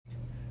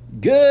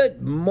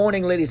Good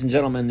morning, ladies and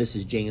gentlemen. This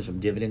is James from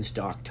Dividend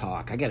Stock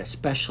Talk. I got a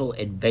special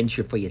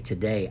adventure for you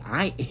today.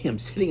 I am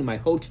sitting in my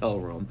hotel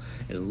room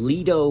in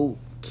Lido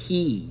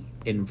Key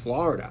in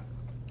Florida.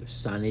 The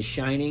sun is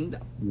shining.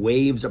 The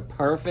waves are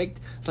perfect.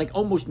 It's like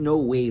almost no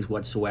waves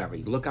whatsoever.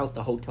 You look out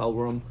the hotel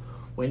room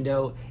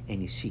window and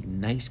you see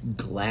nice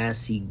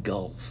glassy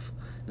Gulf.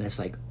 And it's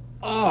like,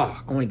 oh,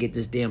 I want to get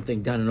this damn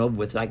thing done and over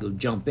with so I can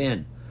jump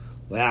in.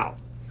 Wow.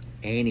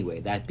 Anyway,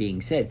 that being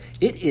said,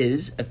 it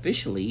is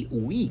officially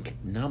week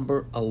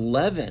number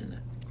 11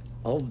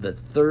 of the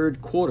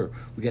third quarter.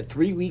 We got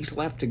 3 weeks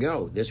left to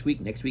go, this week,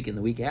 next week, and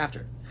the week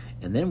after.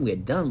 And then we're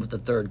done with the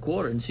third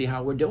quarter and see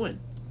how we're doing.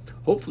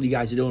 Hopefully you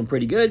guys are doing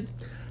pretty good.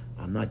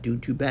 I'm not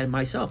doing too bad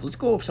myself. Let's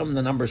go over some of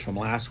the numbers from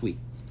last week.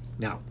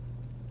 Now,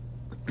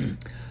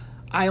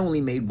 I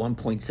only made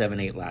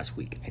 1.78 last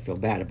week. I feel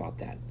bad about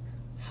that.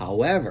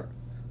 However,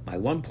 my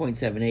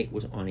 1.78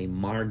 was on a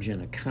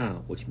margin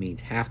account, which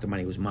means half the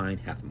money was mine,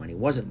 half the money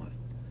wasn't mine.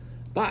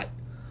 But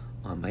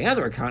on my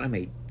other account, I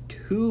made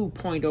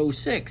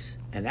 2.06,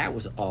 and that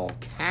was all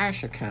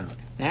cash account.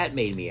 That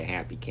made me a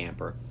happy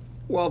camper.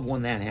 Love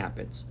when that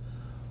happens.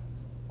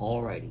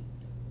 Alrighty.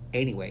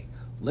 Anyway,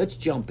 let's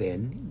jump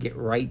in, get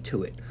right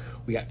to it.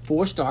 We got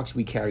 4 stocks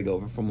we carried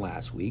over from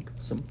last week.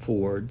 Some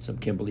Ford, some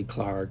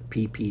Kimberly-Clark,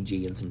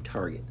 PPG, and some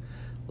Target.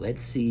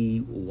 Let's see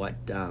what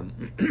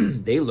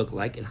they look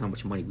like and how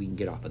much money we can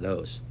get off of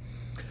those.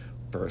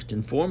 First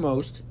and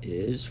foremost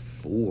is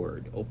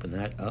Ford. Open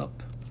that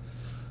up.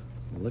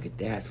 Look at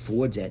that.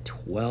 Ford's at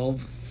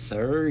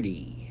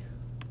 $12.30.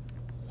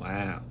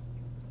 Wow.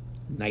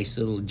 Nice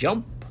little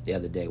jump the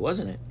other day,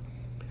 wasn't it?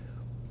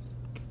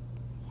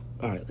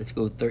 All right, let's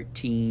go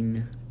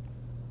 13.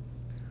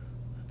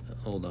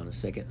 Hold on a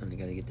second. I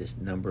got to get this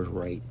numbers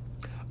right.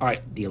 All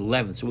right, the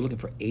 11th. So we're looking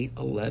for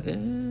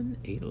 811.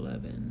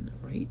 811,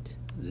 right?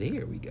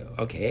 There we go.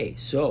 Okay,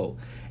 so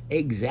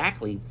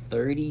exactly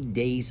 30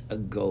 days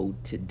ago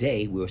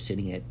today, we were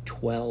sitting at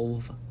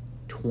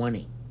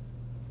 1220.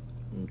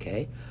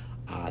 Okay,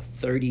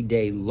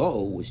 30-day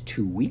low was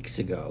 2 weeks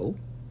ago,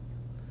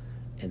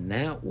 and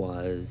that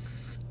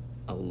was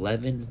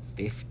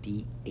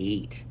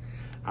 1158.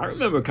 I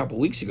remember a couple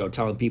weeks ago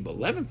telling people,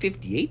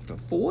 1158 for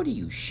Ford? Are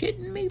you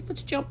shitting me?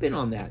 Let's jump in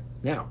on that.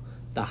 Now,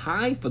 the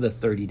high for the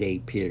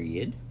 30-day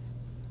period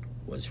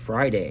was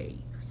Friday,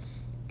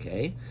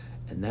 okay?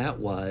 And that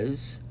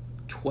was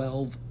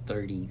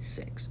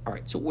 1236. All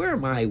right, so where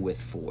am I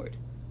with Ford?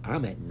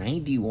 I'm at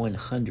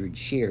 9,100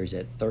 shares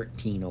at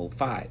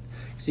 1305.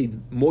 See, the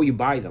more you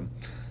buy them,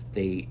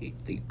 the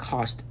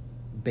cost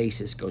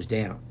basis goes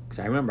down. Because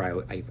I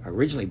remember I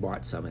originally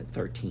bought some at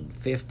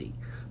 1350,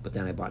 but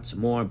then I bought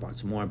some more, and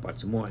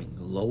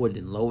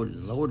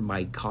lowered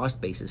my cost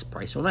basis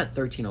price. So I'm at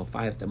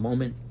 1305 at the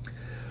moment.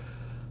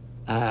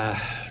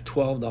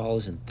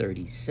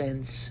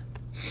 $12.30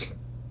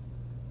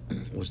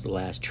 was the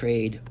last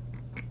trade.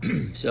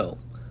 So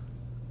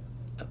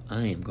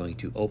I am going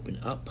to open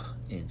up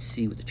and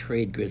see what the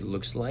trade grid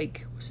looks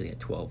like. We're sitting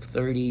at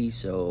 1230,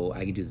 so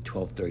I can do the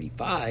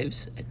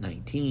 1235s at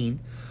 19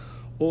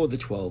 or the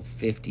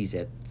 1250s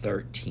at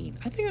 13.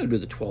 I think I'll do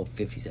the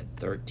 1250s at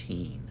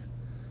 13.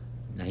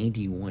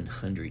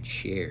 9,100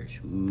 shares.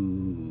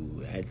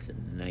 Ooh, that's a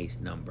nice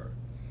number.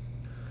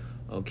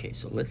 Okay,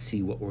 so let's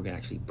see what we're going to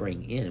actually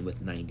bring in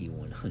with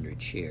 9,100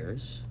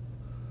 shares.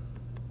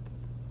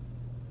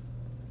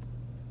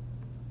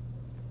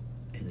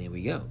 And there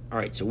we go. All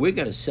right, so we're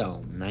going to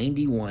sell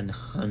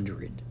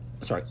 9,100.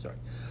 Sorry.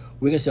 We're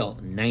going to sell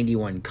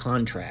 91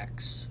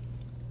 contracts.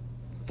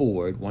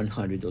 Ford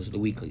 100, those are the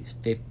weeklies.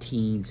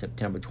 15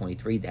 September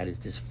 23, that is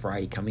this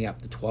Friday coming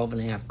up. The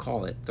 12.5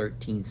 call at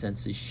 13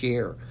 cents a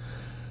share.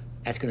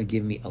 That's going to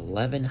give me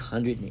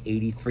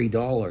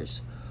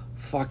 $1,183.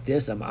 Fuck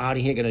this, I'm out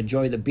of here, gonna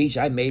enjoy the beach.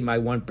 I made my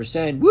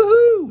 1%.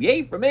 Woohoo!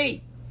 Yay for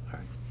me! All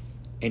right.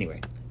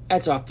 Anyway,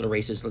 that's off to the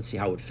races. Let's see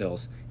how it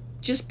fills.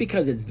 Just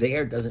because it's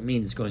there doesn't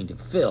mean it's going to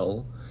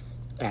fill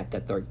at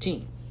that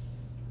 13.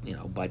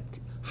 But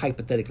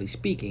hypothetically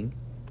speaking,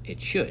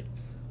 it should.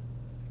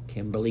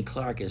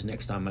 Kimberly-Clark is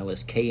next on my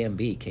list.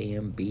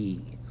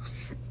 KMB.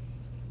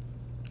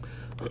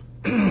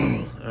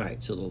 All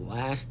right, so the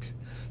last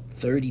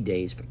 30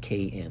 days for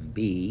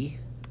KMB.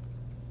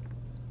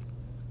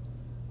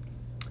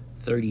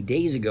 30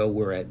 days ago,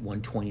 we're at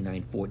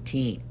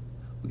 129.14.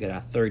 We got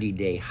our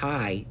 30-day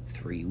high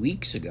 3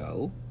 weeks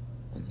ago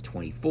on the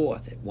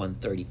 24th at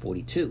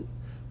 130.42.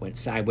 Went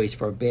sideways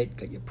for a bit,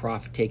 got your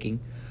profit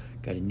taking.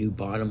 Got a new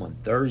bottom on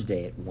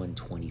Thursday at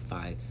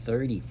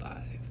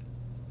 125.35.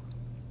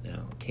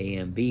 Now,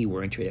 KMB,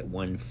 we're entering at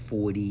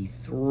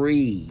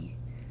 143.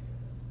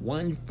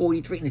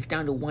 143, and it's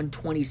down to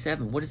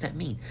 127. What does that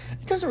mean?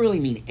 It doesn't really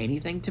mean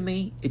anything to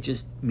me. It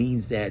just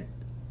means that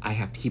I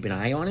have to keep an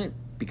eye on it,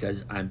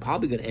 because I'm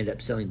probably going to end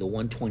up selling the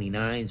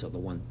 129s or the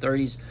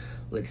 130s.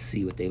 Let's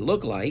see what they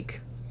look like.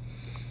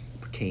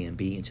 Put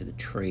KMB into the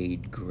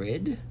trade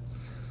grid.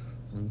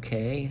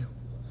 Okay,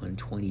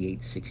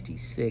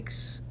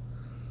 128.66.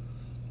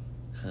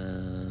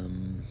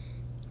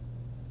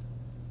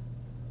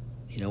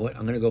 You know what?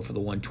 I'm going to go for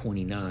the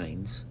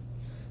 129s.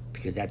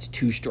 because that's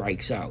 2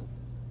 strikes out.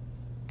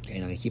 Okay,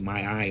 and I keep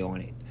my eye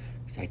on it.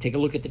 So I take a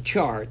look at the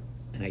chart,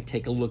 and I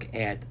take a look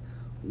at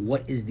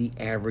what is the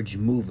average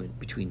movement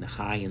between the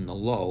high and the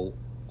low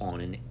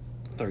on an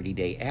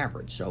 30-day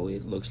average. So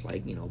it looks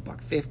like,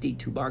 $1.50,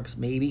 $2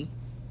 maybe.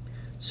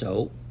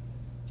 So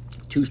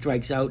 2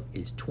 strikes out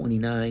is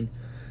 29.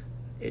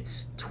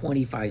 It's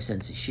 25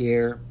 cents a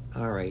share.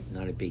 All right,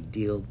 not a big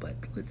deal, but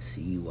let's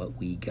see what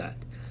we got.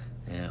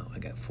 Now, I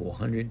got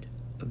 400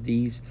 of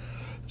these.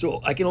 So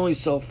I can only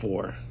sell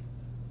 4.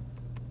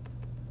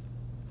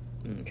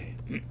 Okay.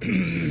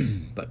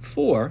 But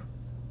 4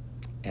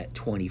 at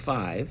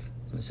 25.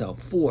 I'm going to sell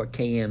 4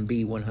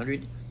 KMB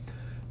 100.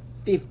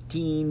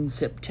 15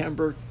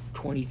 September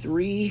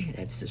 23.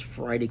 That's this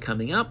Friday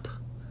coming up.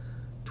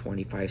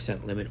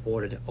 25-cent limit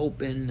order to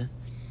open.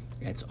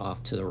 That's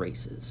off to the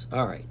races.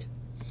 All right.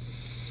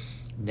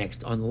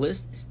 Next on the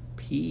list is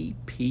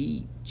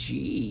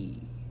PPG.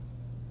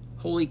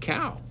 Holy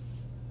cow.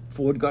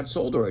 Ford got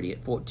sold already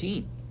at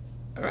 14.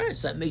 All right,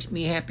 so that makes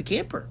me a happy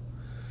camper.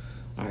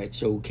 All right,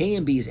 so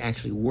KMB is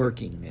actually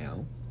working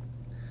now.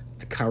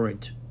 The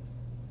current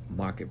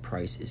market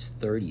price is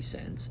 30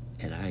 cents,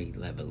 and I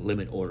have a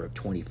limit order of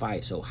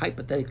 25. So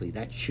hypothetically,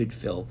 that should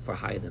fill for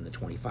higher than the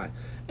 25.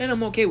 And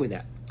I'm okay with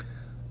that.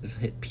 Let's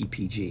hit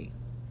PPG.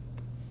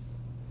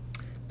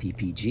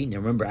 PPG. Now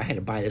remember, I had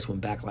to buy this one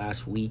back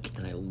last week,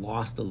 and I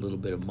lost a little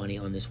bit of money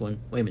on this one.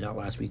 Wait a minute, not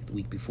last week, the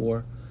week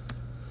before.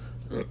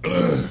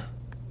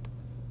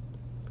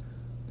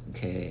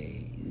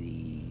 Okay,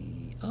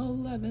 the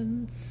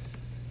 11th.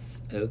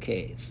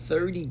 Okay,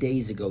 30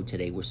 days ago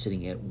today, we're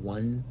sitting at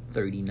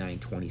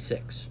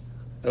 139.26.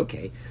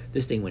 Okay,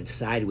 this thing went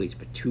sideways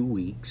for 2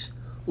 weeks.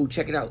 Oh,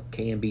 check it out.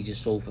 KMB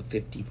just sold for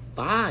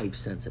 55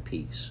 cents a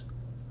piece.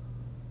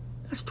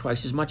 That's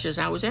twice as much as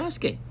I was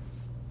asking.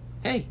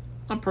 Hey,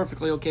 I'm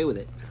perfectly okay with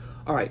it.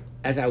 All right,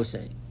 as I was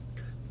saying,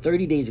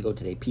 30 days ago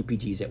today,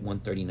 PPG is at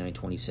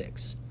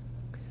 139.26.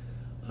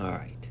 All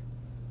right.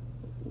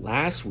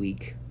 Last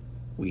week,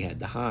 we had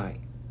the high.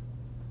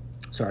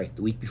 Sorry,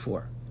 the week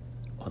before,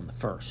 on the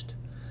 1st.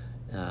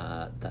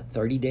 The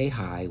 30-day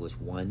high was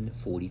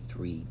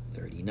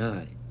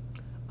 143.39.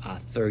 Our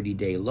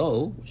 30-day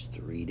low was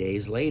 3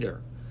 days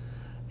later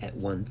at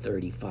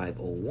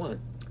 135.01.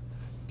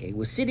 Okay,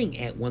 we're sitting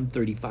at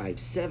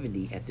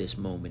 135.70 at this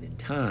moment in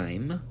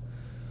time.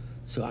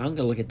 So I'm going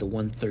to look at the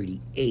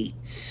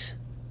 138s,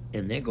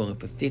 and they're going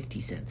for 50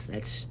 cents.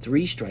 That's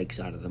 3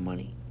 strikes out of the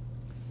money.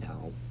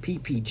 Now,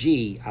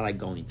 PPG, I like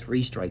going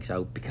 3 strikes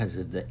out because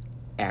of the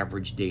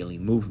average daily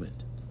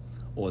movement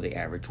or the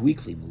average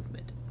weekly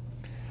movement.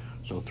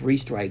 So 3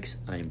 strikes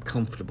I'm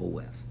comfortable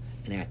with.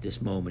 And at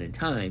this moment in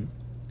time,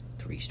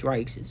 3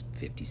 strikes is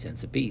 50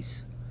 cents a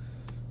piece.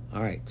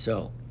 All right,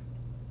 so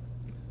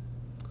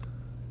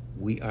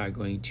we are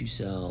going to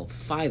sell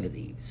 5 of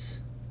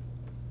these.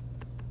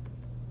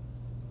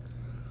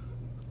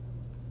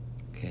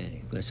 Okay,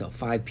 I'm going to sell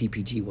 5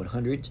 PPG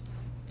 100s.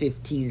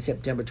 15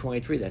 September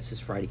 23, that's this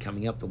Friday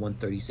coming up, the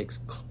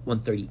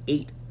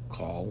 138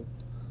 call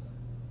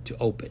to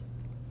open.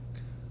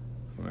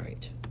 All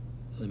right,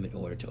 limit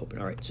order to open.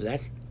 All right, so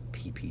that's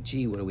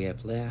PPG. What do we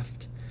have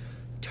left?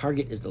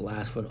 Target is the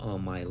last one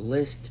on my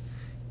list.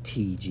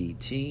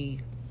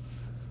 TGT.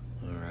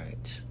 All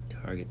right,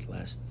 Target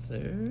last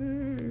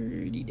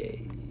 30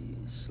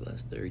 days.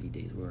 Last 30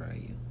 days, where are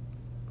you?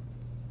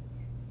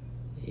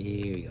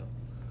 Here we go.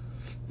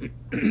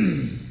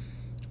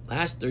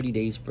 Last 30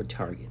 days for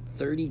Target.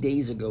 30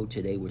 days ago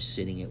today, we're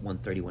sitting at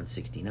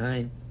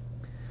 131.69.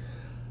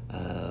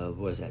 What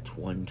was that?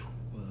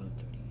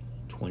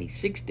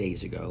 26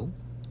 days ago,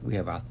 we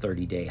have our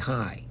 30-day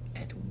high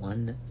at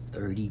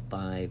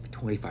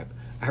 135.25.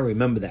 I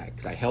remember that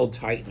because I held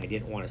tight and I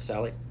didn't want to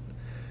sell it.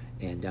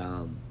 And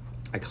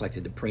I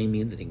collected the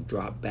premium. The thing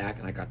dropped back,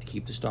 and I got to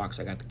keep the stock.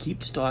 So I got to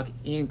keep the stock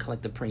and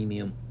collect the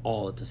premium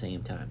all at the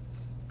same time.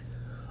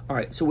 All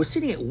right, so we're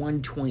sitting at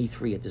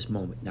 123 at this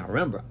moment. Now,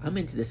 remember, I'm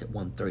into this at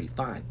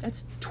 135.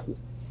 That's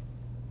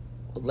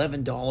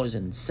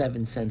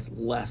 $11.07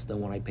 less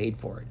than what I paid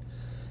for it.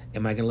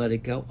 Am I going to let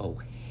it go? Oh,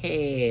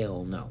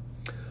 hell no.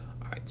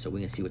 All right, so we're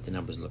going to see what the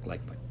numbers look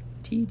like. But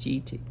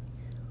TGT.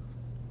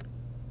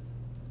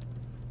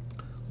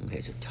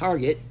 Okay, so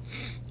Target,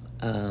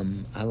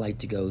 I like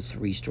to go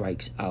 3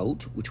 strikes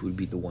out, which would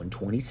be the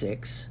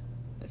 126.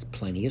 That's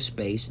plenty of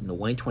space. And the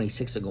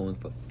 126 are going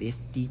for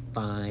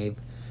 55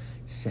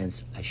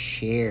 cents a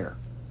share,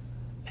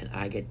 and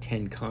I get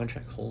 10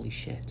 contracts. Holy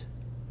shit.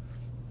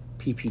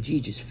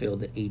 PPG just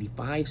filled at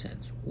 85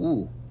 cents.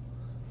 Ooh,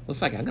 looks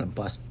like I'm gonna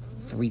bust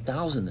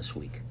 3,000 this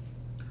week.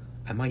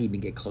 I might even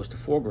get close to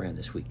 $4,000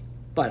 this week,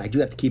 but I do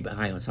have to keep an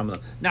eye on some of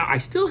them. Now I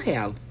still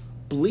have,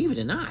 believe it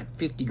or not,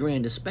 50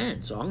 grand to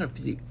spend. So I'm gonna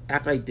see,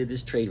 after I did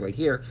this trade right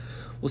here,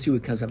 we'll see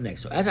what comes up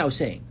next. So as I was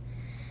saying,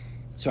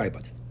 sorry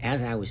about that,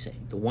 as I was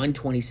saying, the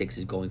 126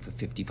 is going for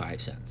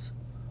 55 cents.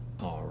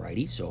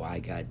 Alrighty, so I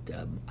got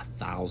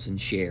 1,000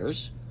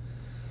 shares.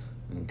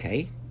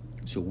 Okay,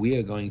 so we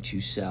are going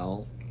to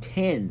sell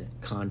 10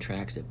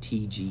 contracts of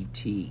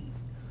TGT,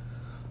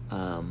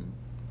 the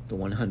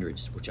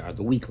 100s, which are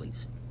the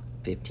weeklies.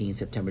 15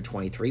 September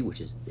 23,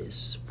 which is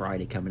this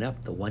Friday coming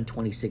up, the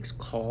 126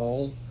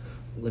 call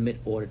limit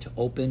order to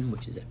open,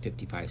 which is at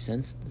 55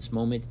 cents at this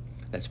moment.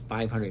 That's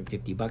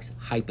 $550,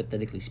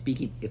 hypothetically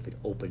speaking, if it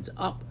opens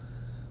up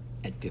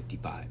at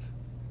 55.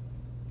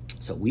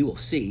 So we will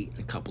see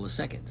in a couple of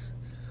seconds.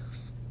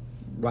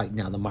 Right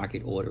now, the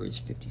market order is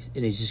 50,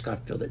 and it just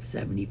got filled at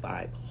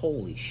 75.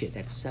 Holy shit,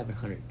 that's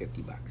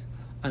 $750.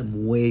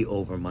 I'm way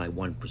over my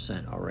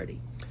 1%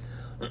 already.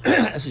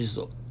 That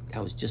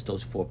was just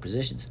those 4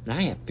 positions, and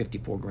I have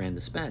 54 grand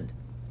to spend.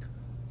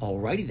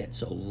 Alrighty then,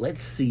 so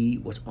let's see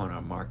what's on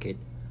our market,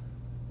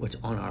 what's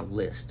on our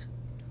list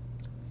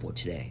for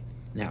today.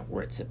 Now,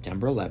 we're at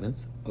September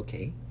 11th.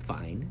 Okay,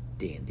 fine,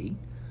 dandy.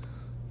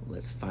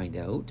 Let's find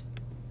out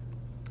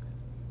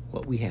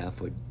what we have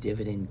for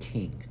Dividend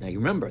Kings. Now, you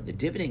remember, the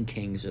Dividend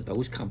Kings are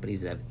those companies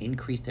that have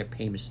increased their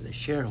payments to their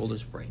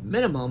shareholders for a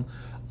minimum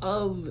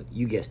of,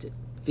 you guessed it,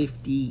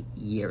 50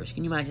 years.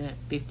 Can you imagine that?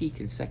 50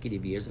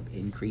 consecutive years of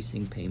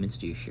increasing payments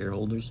to your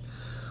shareholders?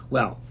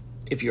 Well,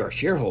 if you're a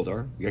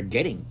shareholder, you're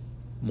getting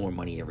more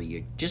money every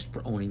year just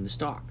for owning the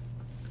stock.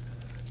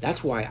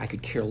 That's why I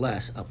could care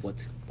less of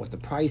what the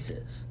price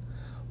is.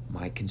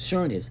 My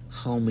concern is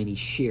how many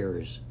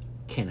shares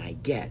can I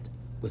get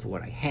with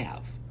what I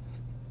have.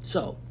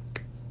 So,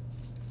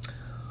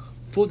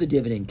 for the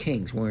Dividend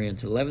Kings, we're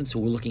into the 11th, so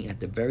we're looking at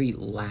the very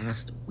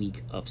last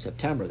week of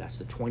September. That's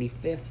the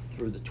 25th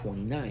through the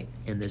 29th,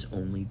 and there's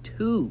only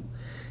 2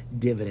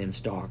 dividend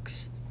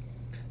stocks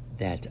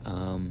that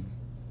are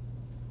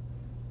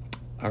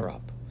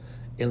up.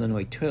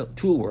 Illinois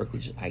Toolworks,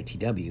 which is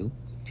ITW,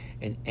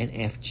 and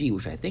NFG,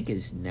 which I think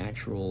is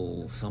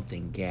natural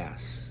something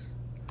gas.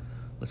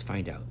 Let's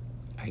find out.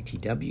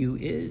 ITW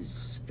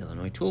is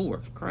Illinois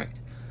Toolworks,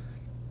 correct.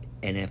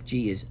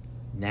 NFG is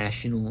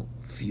National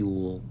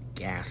Fuel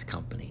Gas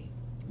Company.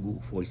 Ooh,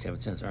 47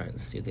 cents. All right,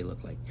 let's see what they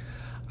look like.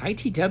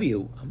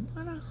 ITW, I'm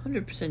not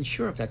 100%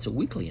 sure if that's a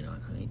weekly or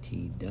not.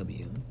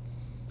 ITW.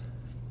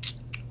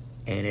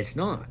 And it's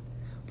not.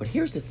 But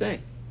here's the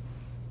thing.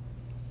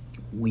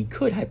 We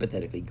could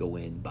hypothetically go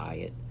in, buy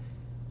it,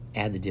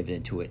 add the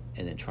dividend to it,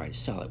 and then try to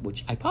sell it,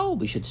 which I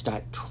probably should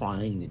start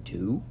trying to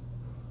do.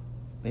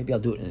 Maybe I'll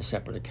do it in a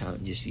separate account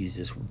and just use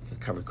this one for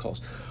covered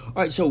calls. All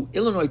right, so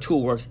Illinois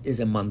Toolworks is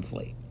a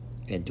monthly.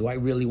 And do I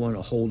really want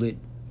to hold it?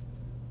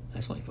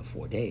 That's only for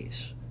 4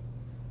 days.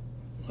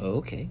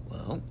 Okay,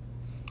 well,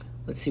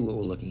 let's see what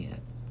we're looking at.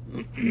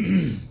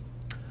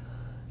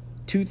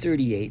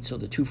 238, so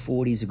the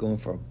 240s are going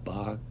for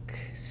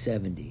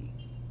 $1.70.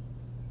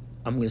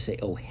 I'm going to say,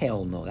 oh,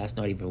 hell no, that's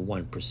not even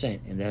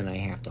 1%. And then I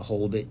have to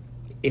hold it.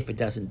 If it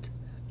doesn't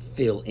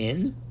fill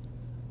in,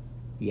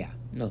 yeah,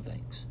 no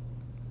thanks.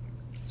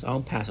 So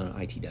I'll pass on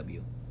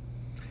ITW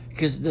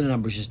because the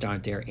numbers just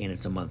aren't there, and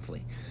it's a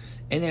monthly.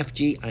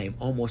 NFG, I am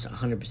almost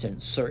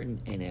 100%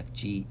 certain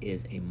NFG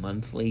is a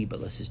monthly, but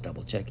let's just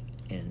double check.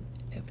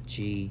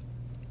 NFG,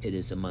 it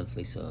is a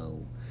monthly.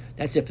 So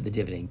that's it for the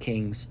Dividend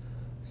Kings.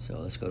 So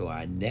let's go to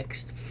our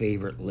next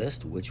favorite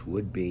list, which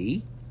would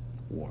be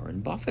Warren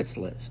Buffett's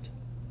list.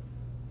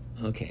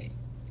 Okay,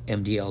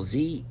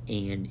 MDLZ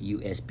and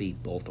USB,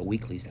 both are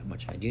weeklies, that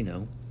much I do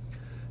know.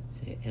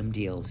 So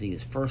MDLZ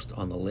is first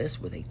on the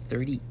list with a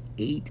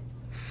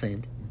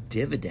 38-cent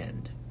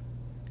dividend.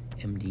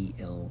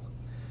 MDLZ,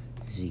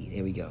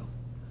 there we go.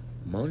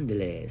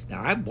 Mondelez.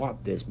 Now, I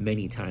bought this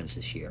many times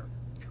this year.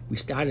 We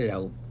started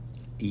out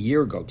a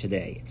year ago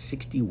today at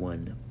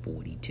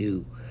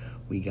 $61.42.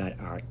 We got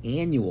our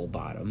annual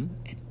bottom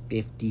at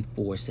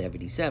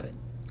 $54.77.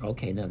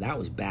 Okay, now that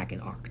was back in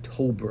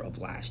October of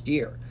last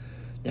year.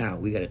 Now,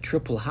 we got a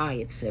triple high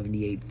at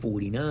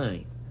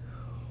 $78.49.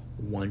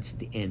 Once at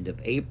the end of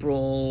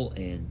April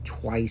and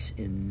twice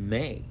in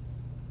May.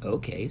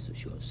 Okay, so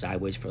she goes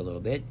sideways for a little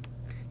bit.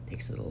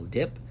 Takes a little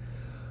dip.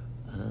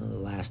 The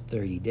last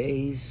 30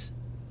 days.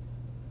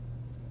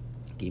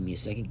 Give me a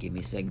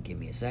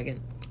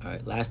second. All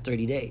right, last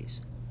 30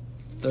 days.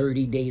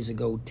 30 days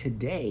ago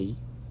today,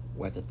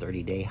 we're at the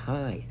 30-day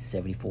high,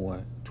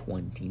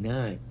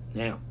 $74.29.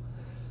 Now,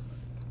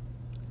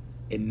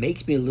 it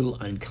makes me a little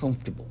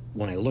uncomfortable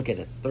when I look at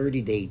a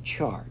 30-day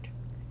chart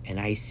and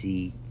I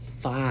see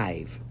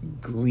 5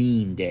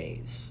 green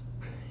days.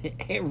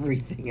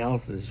 Everything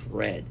else is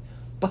red.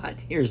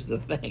 But here's the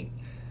thing.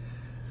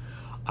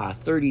 Our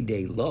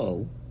 30-day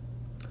low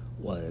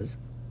was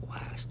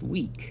last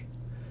week,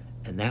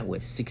 and that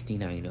was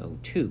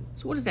 69.02.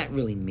 So what does that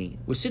really mean?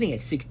 We're sitting at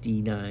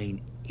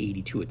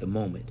 69.82 at the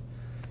moment.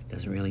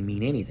 Doesn't really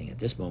mean anything at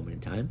this moment in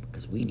time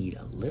because we need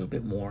a little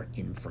bit more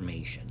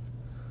information.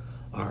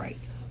 All right.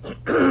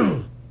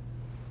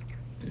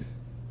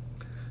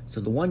 So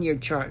the 1-year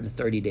chart and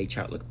the 30-day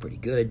chart look pretty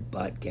good,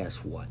 but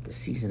guess what? The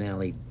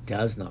seasonality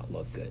does not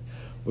look good.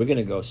 We're going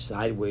to go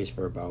sideways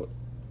for about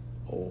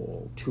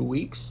 2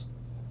 weeks,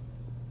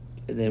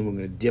 and then we're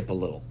going to dip a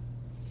little.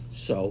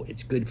 So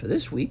it's good for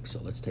this week, so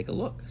let's take a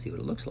look, see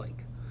what it looks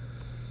like.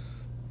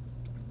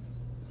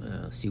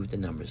 See what the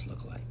numbers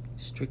look like.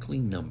 Strictly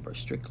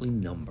numbers.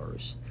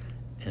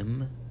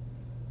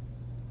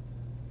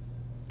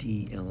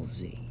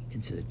 MDLZ.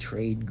 into the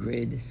trade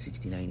grid,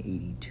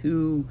 69.82.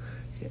 You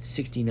got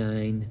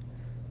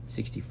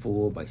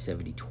 69.64 by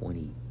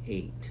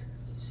 70.28.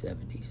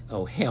 70s.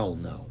 Oh, hell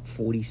no.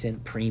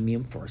 40-cent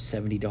premium for a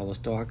 $70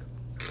 stock?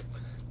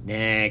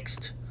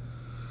 Next.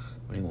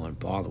 I don't even want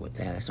to bother with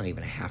that. That's not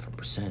even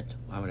 0.5%.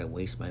 Why would I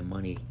waste my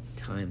money,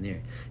 time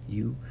there?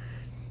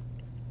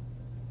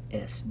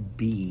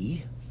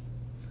 USB.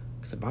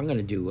 Because if I'm going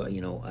to do, a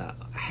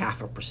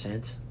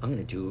 0.5%, I'm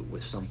going to do it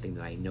with something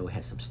that I know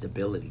has some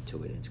stability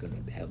to it. It's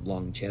going to have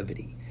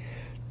longevity.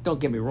 Don't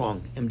get me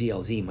wrong,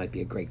 MDLZ might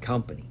be a great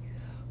company,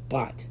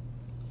 but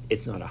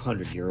it's not a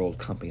 100-year-old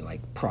company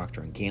like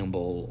Procter &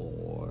 Gamble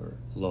or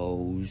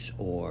Lowe's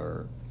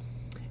or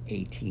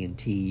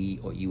AT&T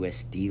or U.S.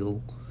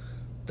 Steel.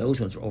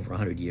 Those ones are over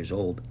 100 years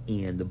old,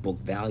 and the book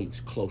value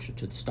is closer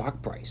to the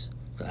stock price.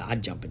 So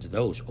I'd jump into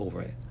those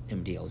over at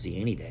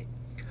MDLZ any day.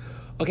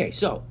 Okay,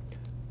 so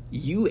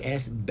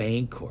U.S.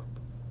 Bancorp.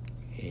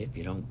 If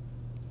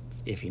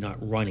you're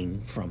not running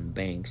from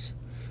banks,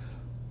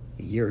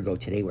 a year ago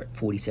today we're at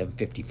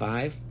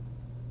 47.55.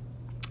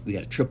 We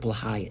got a triple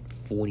high at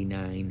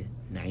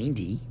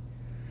 49.90.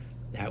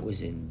 That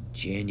was in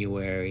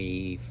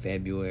January,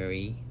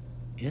 February.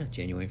 Yeah,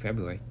 January,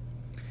 February.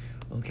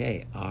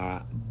 Okay,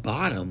 our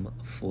bottom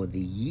for the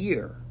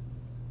year,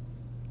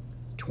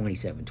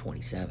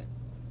 27.27.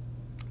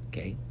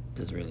 Okay,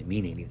 doesn't really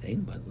mean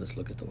anything, but let's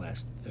look at the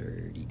last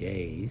 30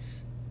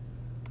 days.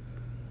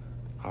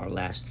 Our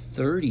last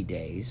 30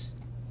 days,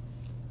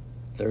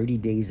 30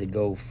 days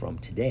ago from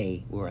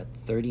today, we're at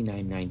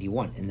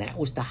 39.91, and that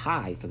was the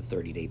high for the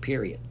 30-day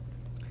period.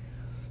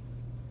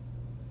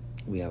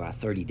 We have our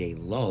 30-day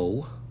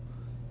low,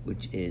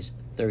 which is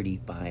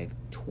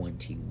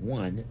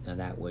 35.21. Now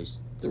that was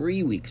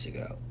 3 weeks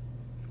ago.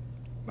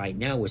 Right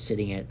now we're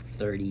sitting at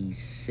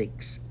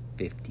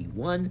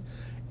 36.51,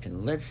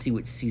 and let's see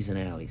what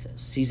seasonality says.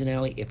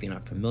 Seasonality, if you're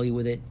not familiar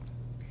with it,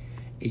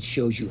 it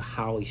shows you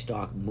how a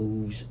stock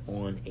moves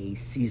on a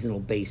seasonal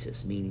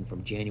basis, meaning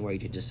from January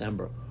to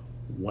December,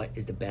 what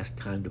is the best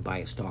time to buy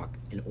a stock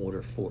in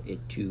order for it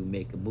to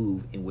make a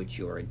move in which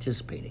you're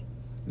anticipating.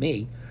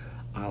 Me,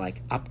 I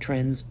like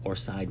uptrends or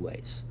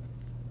sideways.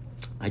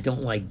 I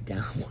don't like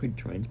downward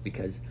trends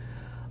because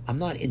I'm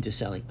not into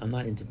selling. I'm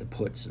not into the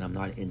puts, and I'm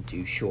not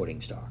into shorting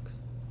stocks.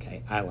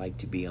 Okay, I like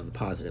to be on the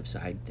positive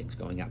side, things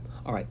going up.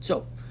 All right,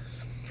 so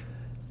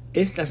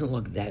this doesn't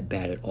look that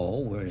bad at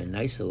all. We're in a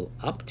nice little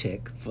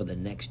uptick for the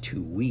next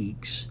 2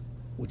 weeks,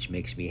 which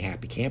makes me a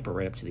happy camper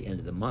right up to the end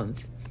of the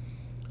month.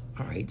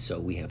 All right, so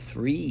we have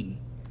 3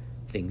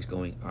 things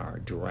going our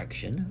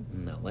direction.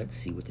 Now let's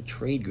see what the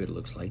trade grid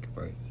looks like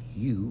for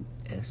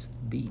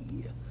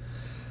USB.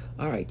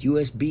 All right,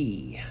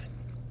 USB,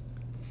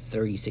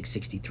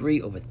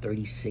 36.63 over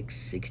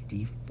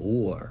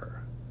 36.64.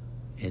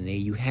 And there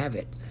you have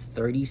it,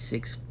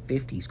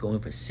 36.50 is going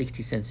for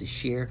 60 cents a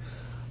share.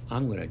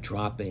 I'm going to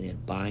drop in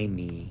and buy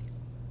me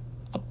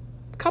a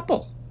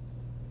couple.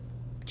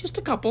 Just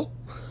a couple.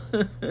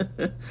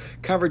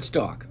 Covered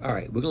stock. All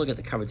right, we're going to look at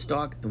the covered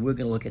stock, and we're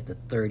going to look at the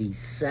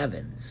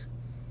 37s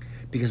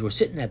because we're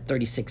sitting at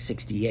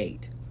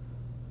 36.68.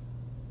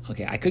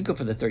 Okay, I could go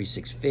for the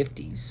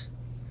 36.50s.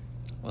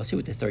 Well, let's see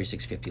what the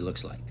 36.50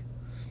 looks like.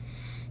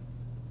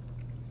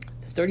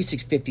 The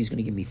 36.50 is going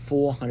to give me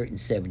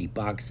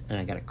 $470, and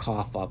I got to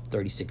cough up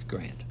 36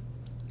 grand.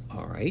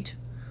 All right.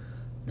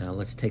 Now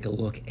let's take a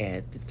look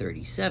at the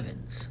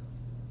 37s.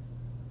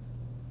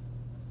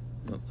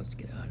 Oh, let's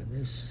get out of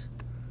this.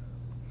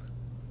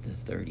 The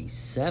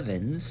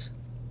 37s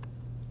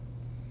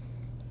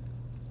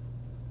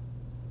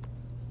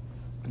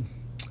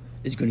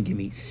is going to give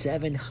me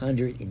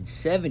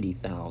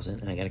 $770,000,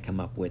 and I got to come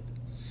up with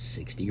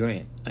 60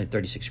 grand and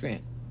 36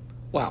 grand.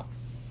 Wow,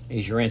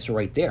 there's your answer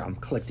right there. I'm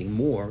collecting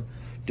more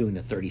doing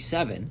the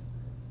 37,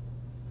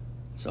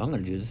 so I'm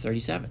going to do the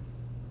 37.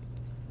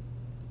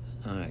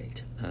 All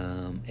right,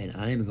 and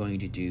I am going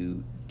to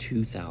do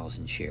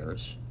 2,000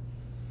 shares,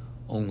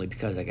 only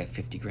because I got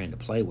 50 grand to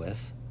play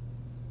with.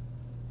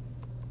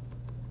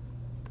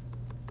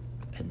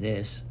 And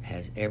this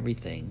has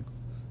everything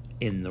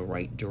in the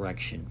right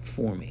direction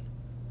for me.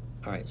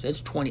 All right, so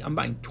that's 20. I'm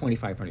buying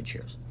 2,500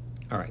 shares.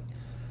 All right.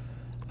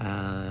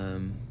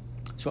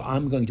 So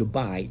I'm going to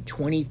buy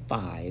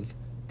 25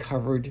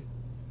 covered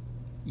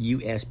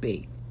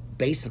USB.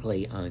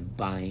 Basically, I'm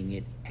buying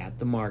it at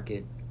the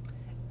market,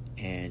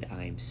 and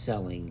I'm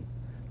selling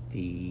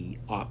the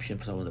option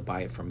for someone to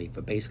buy it from me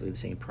for basically the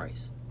same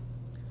price.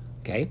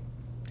 Okay?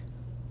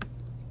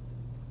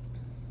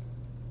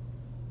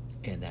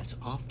 And that's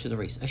off to the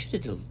race. I should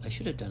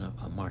have done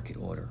a market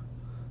order.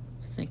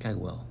 I think I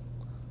will.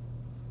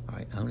 All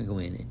right, I'm going to go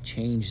in and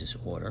change this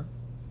order.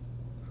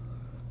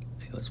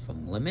 It goes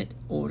from limit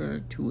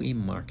order to a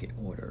market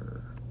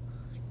order.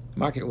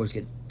 Market orders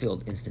get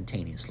filled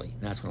instantaneously,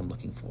 and that's what I'm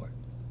looking for.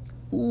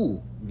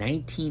 Ooh,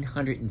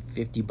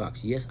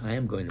 $1,950. Yes, I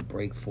am going to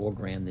break 4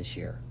 grand this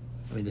year.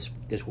 I mean,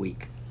 this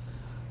week.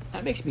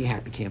 That makes me a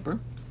happy camper.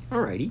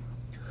 All righty.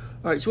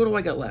 All right, so what do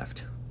I got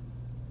left?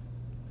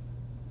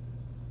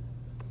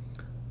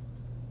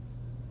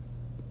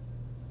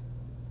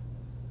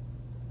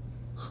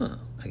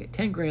 I get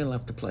 10 grand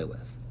left to play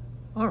with.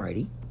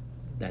 Alrighty.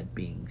 That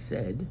being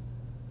said,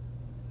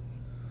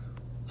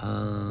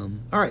 all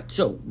right,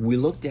 so we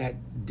looked at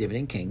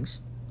Dividend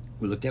Kings.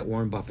 We looked at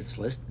Warren Buffett's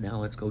list. Now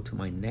let's go to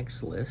my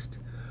next list,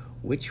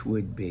 which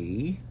would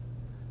be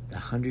the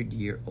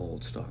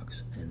 100-year-old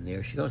stocks. And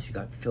there she goes. She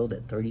got filled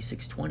at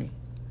 36.20.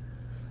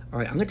 All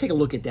right, I'm going to take a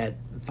look at that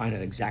and find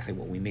out exactly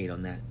what we made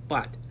on that.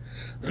 But,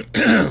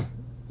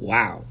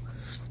 wow.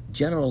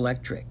 General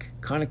Electric,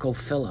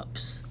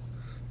 ConocoPhillips,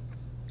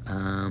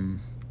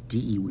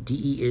 DE.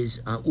 DE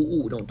is,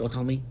 don't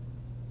tell me,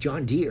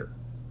 John Deere.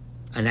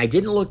 And I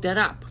didn't look that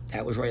up.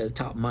 That was right at the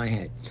top of my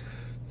head.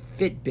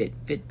 Fitbit,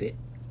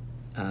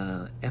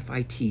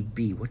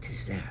 FITB. What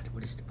is that?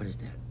 What is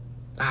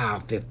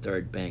that? Fifth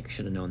Third Bank.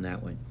 Should have known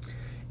that one.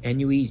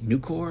 NUE,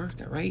 Nucor. Is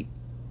that right?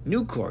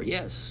 Nucor,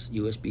 yes.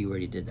 USB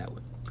already did that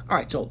one. All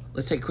right, so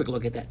let's take a quick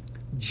look at that.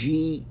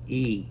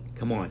 GE.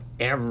 Come on.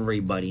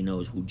 Everybody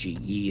knows who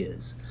GE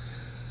is.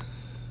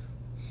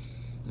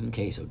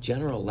 Okay, so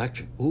General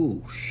Electric.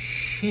 Ooh,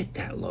 shit,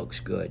 that looks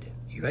good.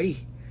 You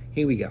ready?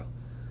 Here we go.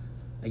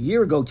 A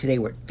year ago today,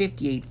 we're at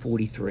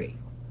 58.43.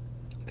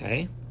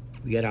 Okay?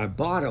 We got our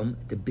bottom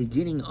at the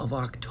beginning of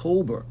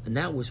October, and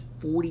that was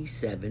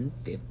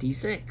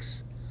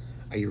 47.56.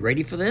 Are you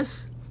ready for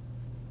this?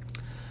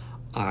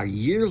 Our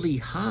yearly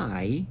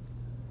high,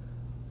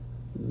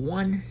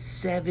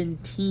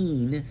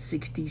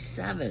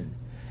 117.67.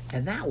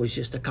 And that was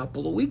just a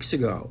couple of weeks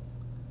ago.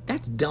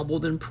 That's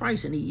doubled in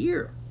price in a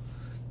year.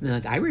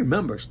 Now, I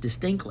remember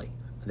distinctly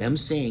them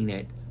saying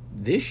that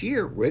this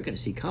year we're going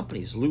to see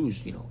companies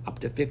lose, up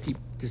to 50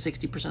 to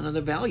 60% of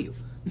their value.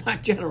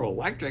 Not General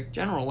Electric.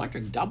 General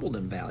Electric doubled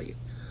in value.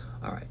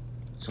 All right,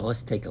 so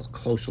let's take a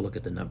closer look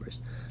at the numbers.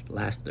 The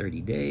last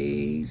 30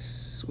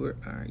 days, where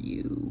are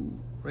you?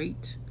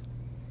 Right.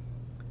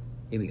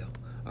 Here we go.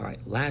 All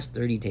right, last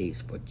 30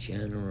 days for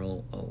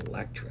General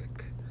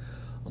Electric.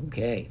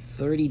 Okay,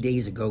 30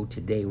 days ago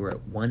today, we're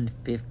at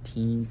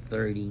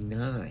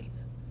 115.39.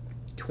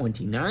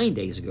 29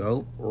 days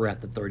ago, we're at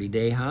the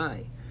 30-day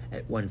high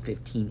at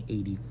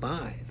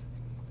 115.85.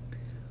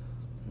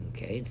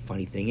 Okay, the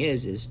funny thing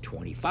is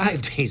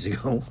 25 days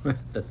ago, we're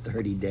at the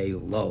 30-day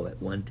low at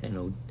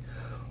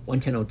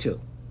 110.02. All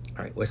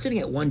right, we're sitting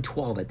at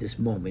 112 at this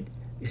moment.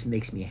 This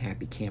makes me a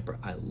happy camper.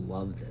 I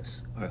love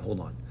this. All right, hold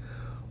on.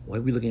 What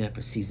are we looking at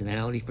for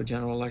seasonality for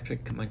General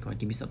Electric? Come on,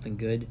 give me something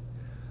good.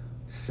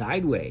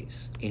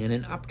 Sideways and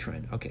an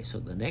uptrend. Okay, so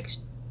the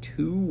next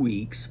 2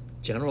 weeks,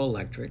 General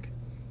Electric,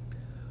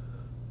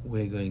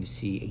 we're going to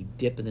see a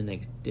dip in the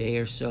next day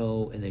or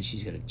so, and then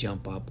she's going to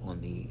jump up on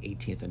the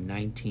 18th or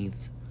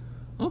 19th.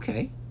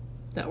 Okay,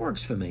 that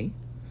works for me.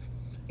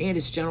 And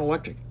it's General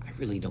Electric. I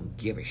really don't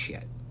give a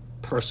shit.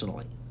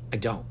 Personally, I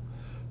don't.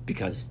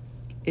 Because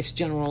it's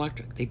General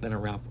Electric. They've been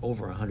around for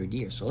over 100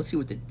 years. So let's see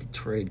what the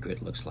trade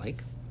grid looks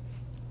like.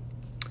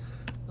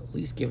 At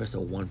least give us a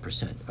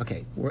 1%.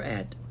 Okay, we're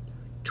at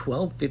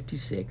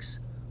 12.56.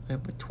 We're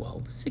at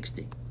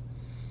 12.60.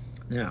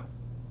 Now,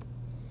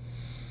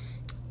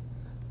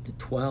 the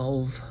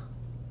 12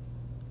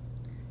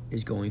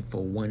 is going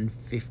for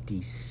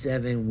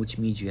 157, which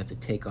means you have to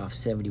take off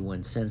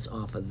 71 cents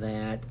off of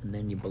that, and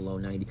then you're below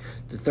 90.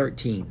 The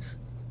 13s.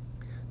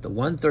 The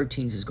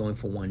 113s is going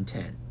for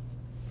 110.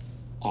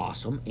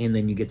 Awesome. And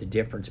then you get the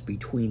difference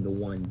between the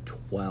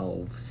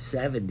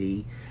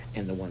 112.70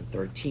 and the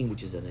 113,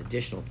 which is an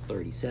additional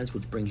 30 cents,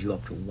 which brings you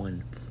up to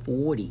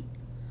 140.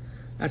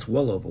 That's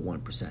well over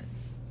 1%.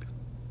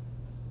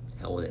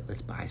 Hell with it.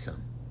 Let's buy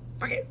some.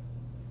 Fuck it.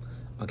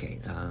 Okay,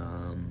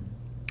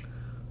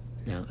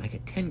 now I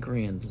got 10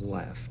 grand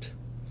left,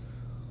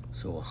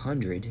 so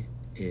 100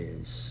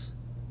 is,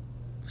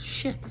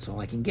 shit, that's all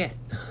I can get,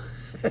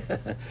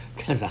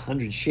 because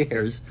 100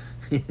 shares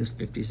is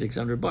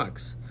 5,600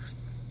 bucks.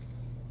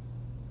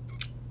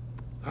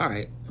 All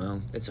right,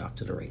 well, it's off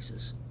to the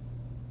races.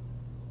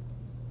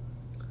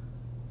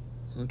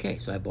 Okay,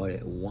 so I bought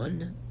it at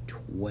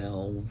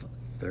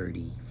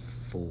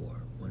 112.34,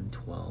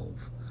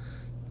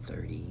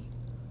 112.34.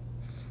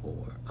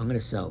 I'm going to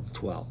sell the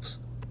 12s.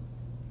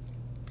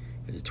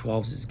 Because the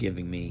 12s is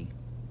giving me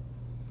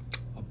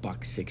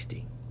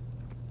 $1.60.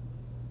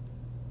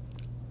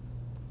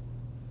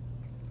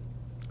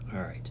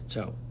 All right,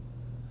 so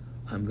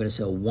I'm going to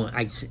sell one.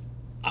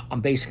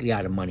 I'm basically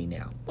out of money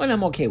now, but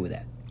I'm okay with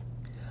that.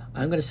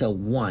 I'm going to sell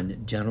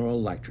one General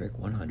Electric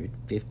 100,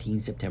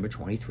 15 September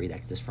 23.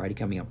 That's this Friday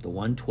coming up. The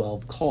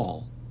 112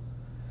 call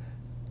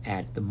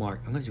at the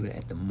market. I'm going to do it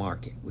at the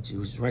market, which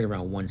was right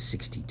around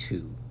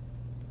 162.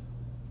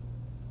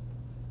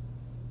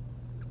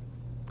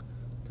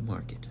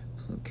 Market.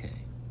 Okay.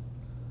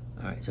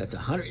 All right, so that's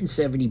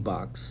 170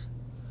 bucks,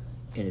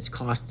 and it's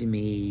costing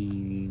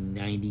me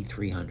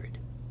 9,300.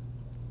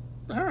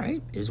 All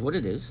right, is what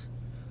it is.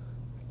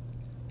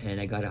 And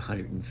I got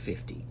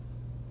 150.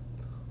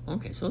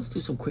 Okay, so let's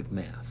do some quick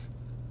math.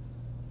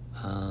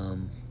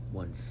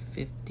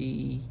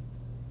 150.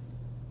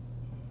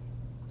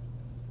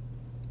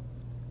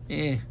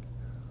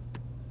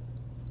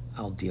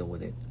 I'll deal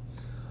with it.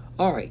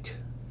 All right,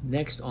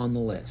 next on the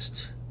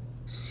list.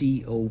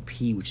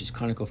 COP, which is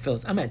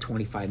ConocoPhillips. I'm at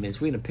 25 minutes.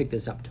 We're going to pick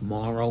this up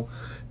tomorrow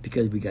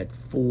because we got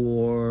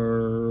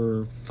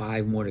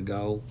 5 more to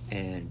go,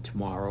 and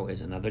tomorrow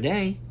is another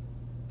day.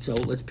 So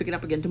let's pick it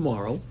up again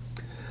tomorrow.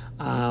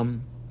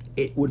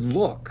 It would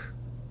look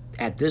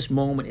at this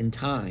moment in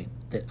time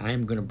that I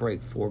am going to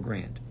break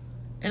 $4,000,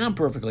 and I'm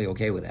perfectly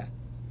okay with that.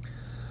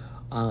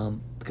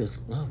 Because,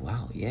 oh,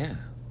 wow, yeah,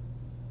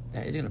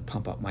 that is going to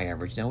pump up my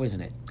average now,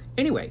 isn't it?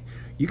 Anyway,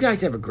 you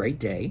guys have a great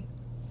day.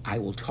 I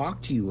will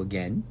talk to you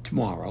again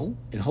tomorrow,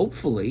 and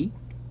hopefully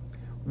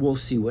we'll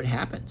see what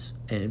happens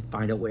and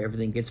find out where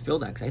everything gets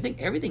filled at. Because I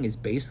think everything is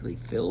basically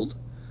filled.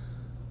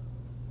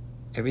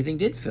 Everything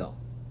did fill.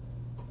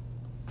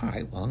 All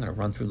right, well, I'm going to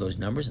run through those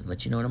numbers and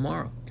let you know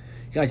tomorrow.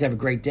 You guys have a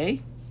great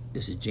day.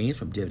 This is James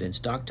from Dividend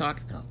Stock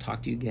Talk, and I'll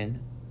talk to you again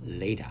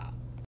later.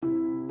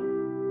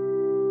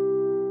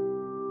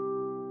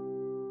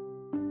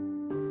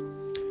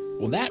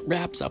 Well, that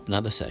wraps up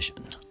another session.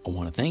 I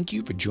want to thank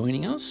you for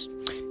joining us.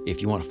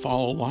 If you want to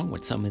follow along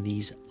with some of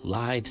these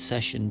live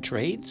session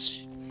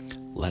trades,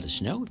 let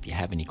us know. If you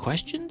have any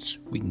questions,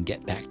 we can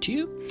get back to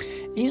you.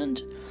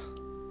 And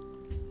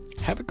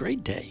have a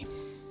great day.